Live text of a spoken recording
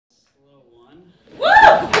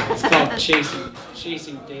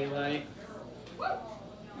Chasing daylight.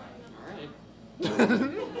 Alright.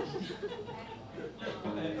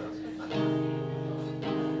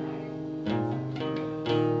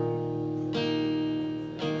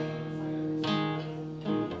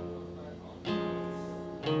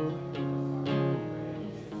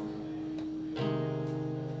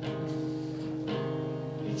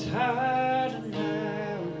 It's hard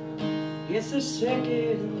now. It's the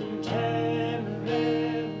second time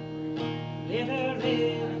around. Let her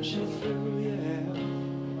in and she threw you out,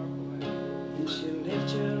 and she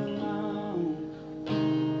left you alone.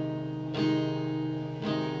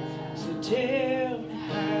 So tell me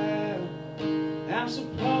how I'm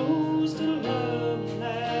supposed to love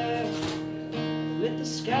now, with the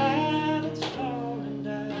sky that's falling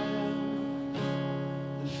down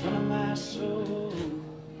the front of my soul.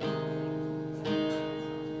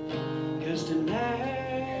 'Cause tonight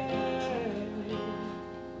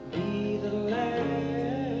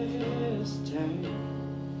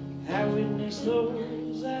I witness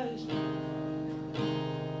those eyes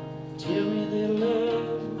tell me they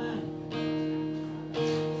love mine.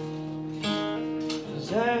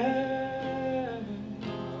 'Cause I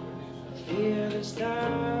feel this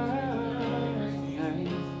dark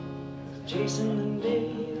night chasing the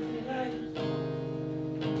daylight.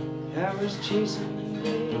 I was chasing the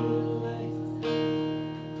daylight.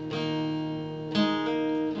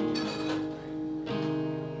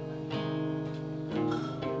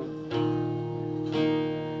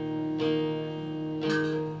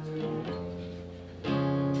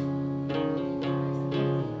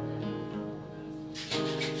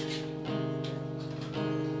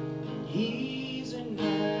 Easy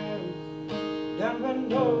now, down but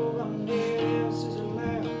no one else is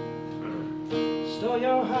allowed. Stole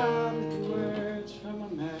your heart with the words from my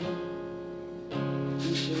mouth, and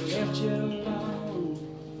she left you alone.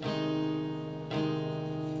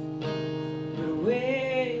 But a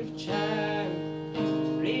wave child,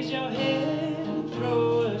 raise your head and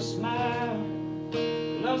throw a smile.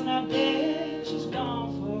 Love's not dead, she's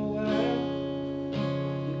gone for a while.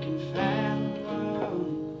 You can find the one.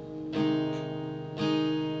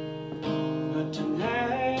 But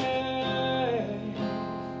tonight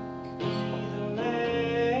be the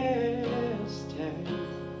last time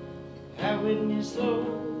I witness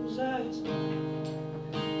those eyes tell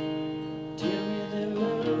me they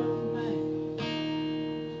love me.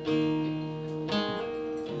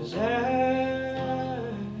 'Cause I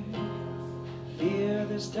feel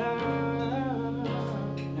this dark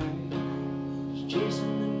night was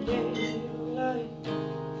chasing the daylight.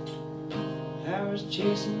 I was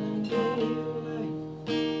chasing the daylight.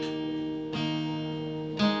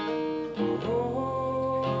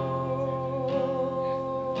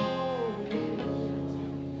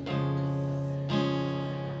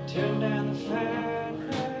 Turn down the fire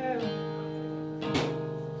and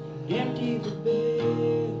empty the bed.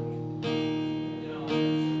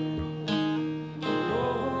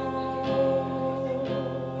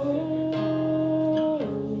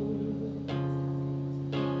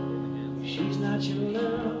 She's not your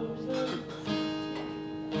lover.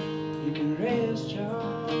 You can rest your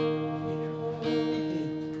head.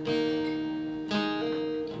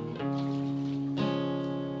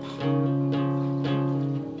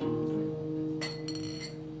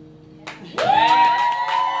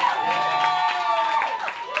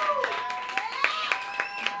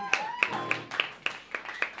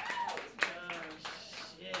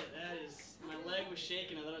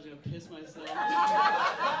 Shaking, I thought I was gonna piss myself. You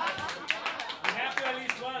have to at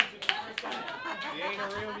least once. It's the first time. You ain't a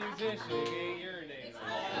real musician. You ain't urinating.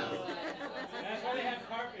 That's why they have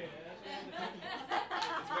carpet.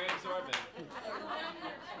 It's very absorbent.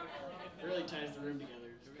 It really ties the room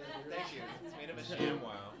together. Thank you. It's made of a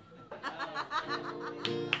ShamWow.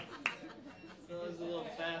 So there's a little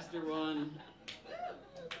faster one.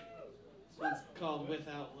 This one's called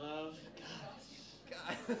Without Love.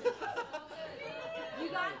 God. You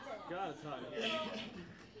got this. God, it's hot here.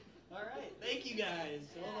 All right, thank you guys.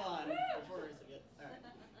 Hold on before we sing it. All right.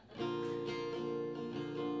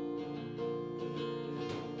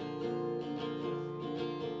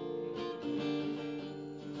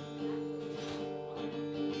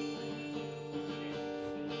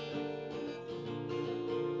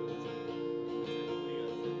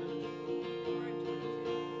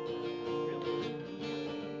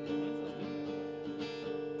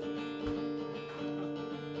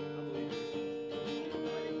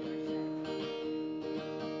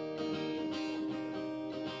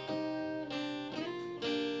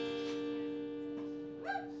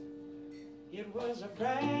 It was a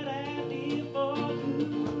bright idea for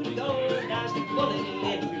you to go dodge the bullet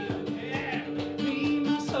in you.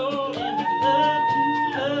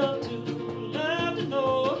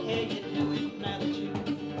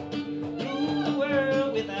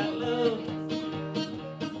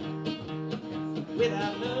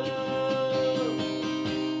 without love.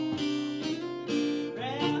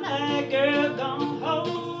 Brown-eyed girl, gon'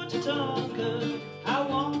 hold your tongue, 'cause I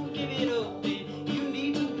won't give it up. And you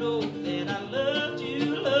need to know that I loved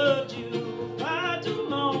you far too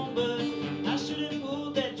long, but I should've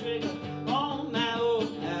pulled that trigger on my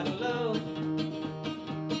own. Out of love,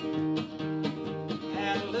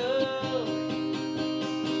 out of love.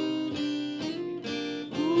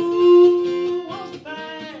 Who wants to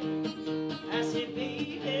fight? I said,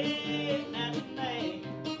 baby, not tonight.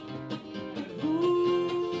 But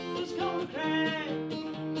who's gonna cry?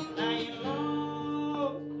 Lying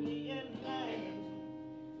lonely at night,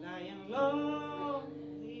 lying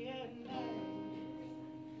lonely at night.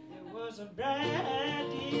 There was a bright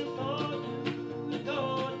idea for you to go,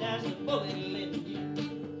 that's the bullet letting you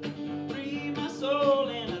free my soul,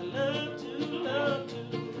 and I love to go,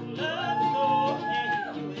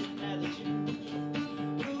 and you do it now that you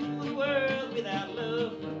rule the world without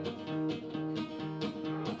love,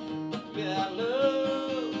 without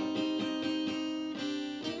love.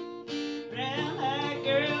 Brown-eyed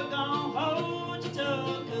girl, gon' hold your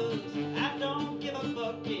tongue, 'cause I don't give a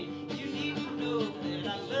fuck. Yeah, you need to know that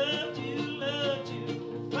I loved you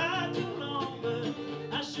far too long, but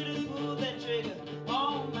I should've pulled that trigger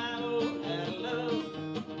on my own. Out of love,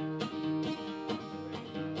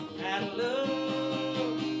 out of love.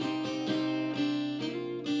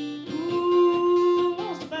 Who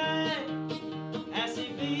wants to fight? I say,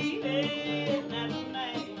 baby, not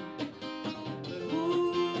tonight. But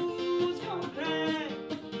who's gonna cry?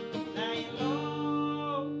 Lying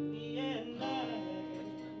lonely at night.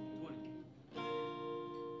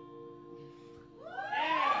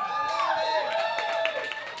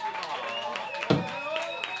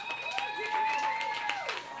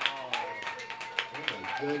 Oh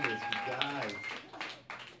my goodness, you guys.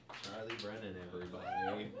 Charlie Brennan,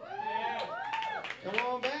 everybody. Come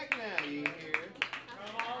on back now, you hear?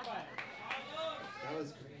 That was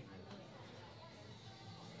great.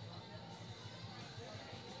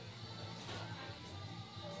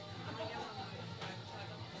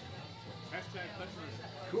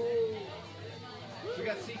 Cool. So we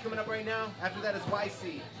got C coming up right now. After that is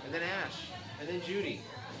YC, and then Ash, and then Judy.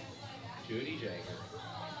 Judy Jagger.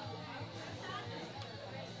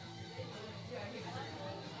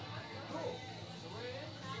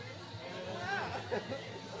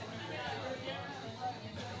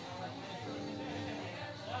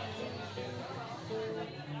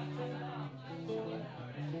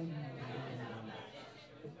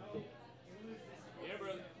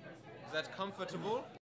 Is that comfortable?